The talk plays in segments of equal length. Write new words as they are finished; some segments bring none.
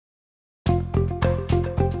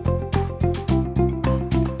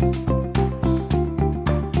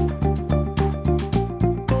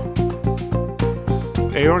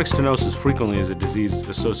Aortic stenosis frequently is a disease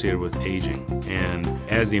associated with aging, and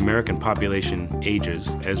as the American population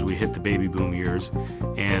ages, as we hit the baby boom years,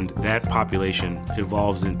 and that population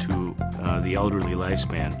evolves into the elderly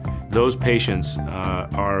lifespan, those patients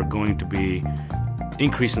are going to be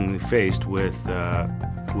increasingly faced with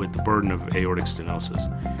the burden of aortic stenosis.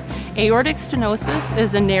 Aortic stenosis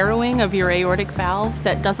is a narrowing of your aortic valve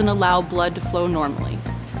that doesn't allow blood to flow normally.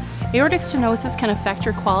 Aortic stenosis can affect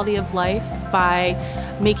your quality of life by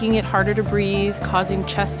making it harder to breathe, causing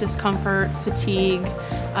chest discomfort, fatigue,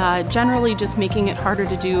 generally just making it harder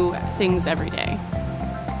to do things every day.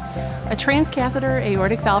 A transcatheter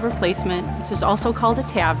aortic valve replacement, which is also called a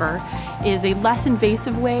TAVR, is a less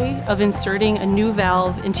invasive way of inserting a new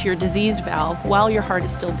valve into your diseased valve while your heart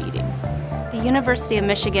is still beating. The University of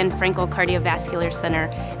Michigan Frankel Cardiovascular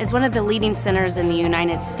Center is one of the leading centers in the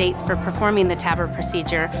United States for performing the TAVR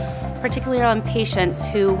procedure, particularly on patients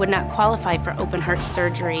who would not qualify for open heart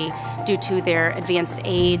surgery due to their advanced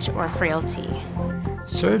age or frailty.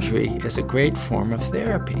 Surgery is a great form of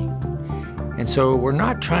therapy. And so we're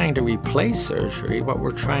not trying to replace surgery. What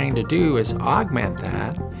we're trying to do is augment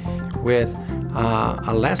that with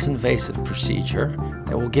a less invasive procedure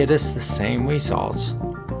that will get us the same results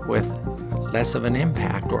with less of an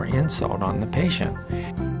impact or insult on the patient.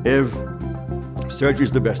 If surgery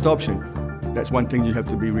is the best option, that's one thing you have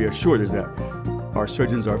to be reassured, is that our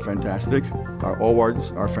surgeons are fantastic, our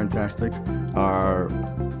ORs are fantastic, our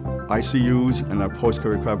ICUs and our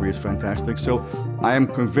post-care recovery is fantastic. So I am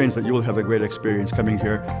convinced that you will have a great experience coming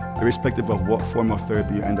here, irrespective of what form of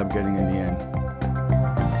therapy you end up getting in the end.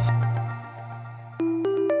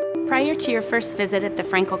 Prior to your first visit at the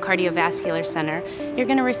Frankel Cardiovascular Center, you're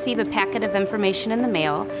going to receive a packet of information in the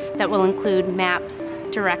mail that will include maps,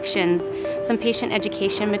 directions, some patient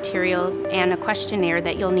education materials, and a questionnaire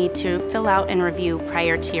that you'll need to fill out and review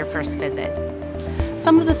prior to your first visit.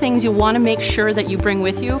 Some of the things you'll want to make sure that you bring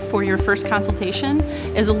with you for your first consultation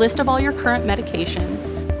is a list of all your current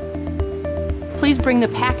medications. Please bring the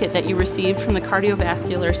packet that you received from the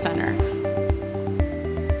Cardiovascular Center.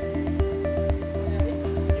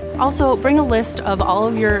 Also, bring a list of all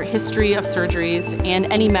of your history of surgeries and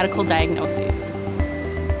any medical diagnoses.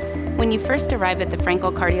 When you first arrive at the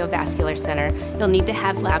Frankel Cardiovascular Center, you'll need to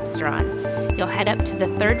have labs drawn. You'll head up to the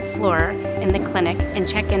 3rd floor in the clinic and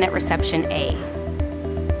check in at reception A.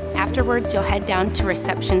 Afterwards, you'll head down to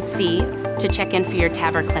reception C to check in for your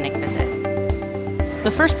TAVR clinic visit.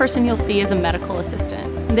 The first person you'll see is a medical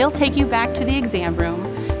assistant. They'll take you back to the exam room.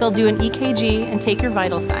 They'll do an EKG and take your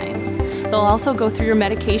vital signs. They'll also go through your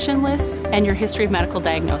medication lists and your history of medical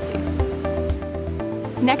diagnoses.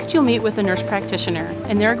 Next, you'll meet with a nurse practitioner,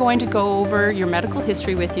 and they're going to go over your medical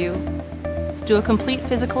history with you, do a complete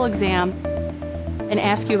physical exam, and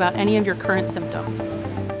ask you about any of your current symptoms.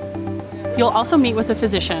 You'll also meet with a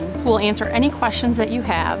physician who will answer any questions that you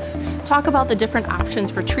have, talk about the different options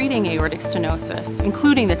for treating aortic stenosis,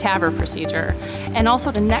 including the TAVR procedure, and also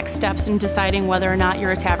the next steps in deciding whether or not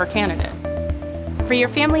you're a TAVR candidate. For your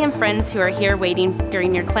family and friends who are here waiting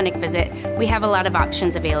during your clinic visit, we have a lot of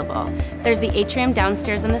options available. There's the atrium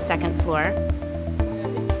downstairs on the 2nd floor.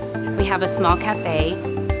 We have a small cafe,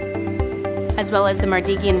 as well as the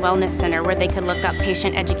Mardigian Wellness Center where they could look up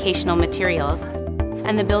patient educational materials.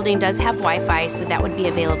 And the building does have Wi-Fi, so that would be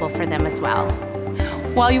available for them as well.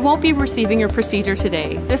 While you won't be receiving your procedure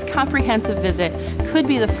today, this comprehensive visit could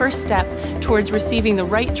be the first step towards receiving the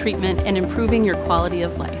right treatment and improving your quality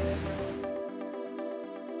of life.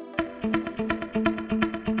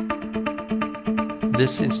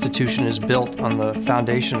 This institution is built on the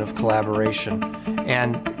foundation of collaboration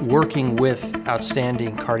and working with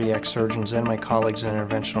outstanding cardiac surgeons and my colleagues in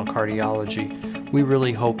interventional cardiology. We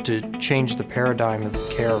really hope to change the paradigm of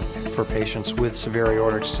care for patients with severe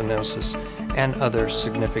aortic stenosis and other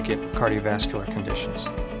significant cardiovascular conditions.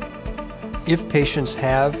 If patients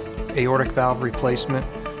have aortic valve replacement,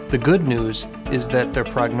 the good news is that their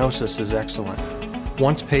prognosis is excellent.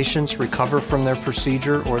 Once patients recover from their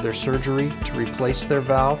procedure or their surgery to replace their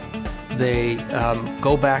valve, they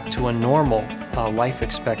go back to a normal life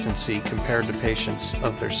expectancy compared to patients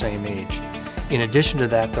of their same age. In addition to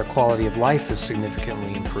that, their quality of life is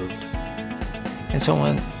significantly improved. And so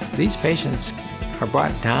when these patients are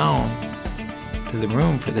brought down to the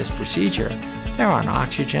room for this procedure, they're on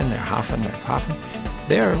oxygen, they're huffing, they're puffing,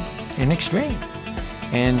 they're in extreme.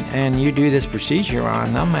 And you do this procedure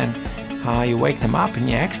on them, and you wake them up and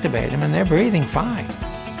you extubate them, and they're breathing fine.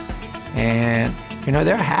 And you know,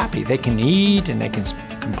 they're happy. They can eat and they can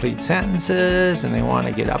complete sentences, and they want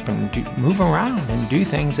to get up and move around and do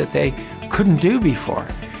things that they couldn't do before.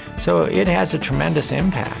 So it has a tremendous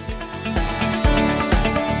impact.